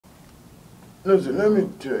Listen, let me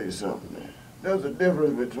tell you something, man. There's a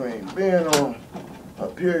difference between being on a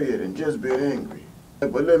period and just being angry.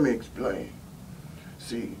 But let me explain.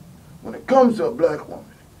 See, when it comes to a black woman,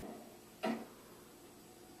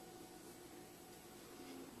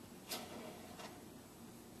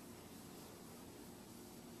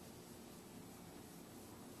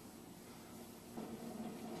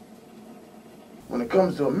 when it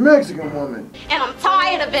comes to a Mexican woman. And I'm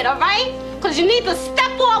tired of it, all right? Because you need to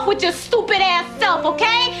step off with your stupid ass self,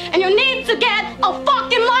 okay? And you need to get a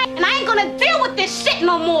fucking life. And I ain't gonna deal with this shit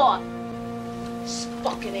no more. This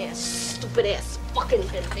fucking ass, stupid ass, fucking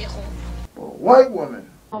pendejo. For a white woman.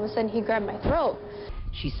 All of a sudden, he grabbed my throat.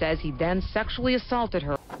 She says he then sexually assaulted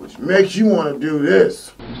her. Which makes you want to do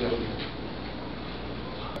this. Indicating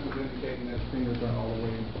that fingers are all the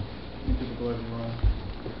way into the blood and run.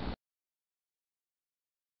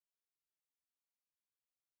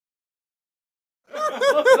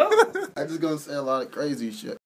 I just gonna say a lot of crazy shit.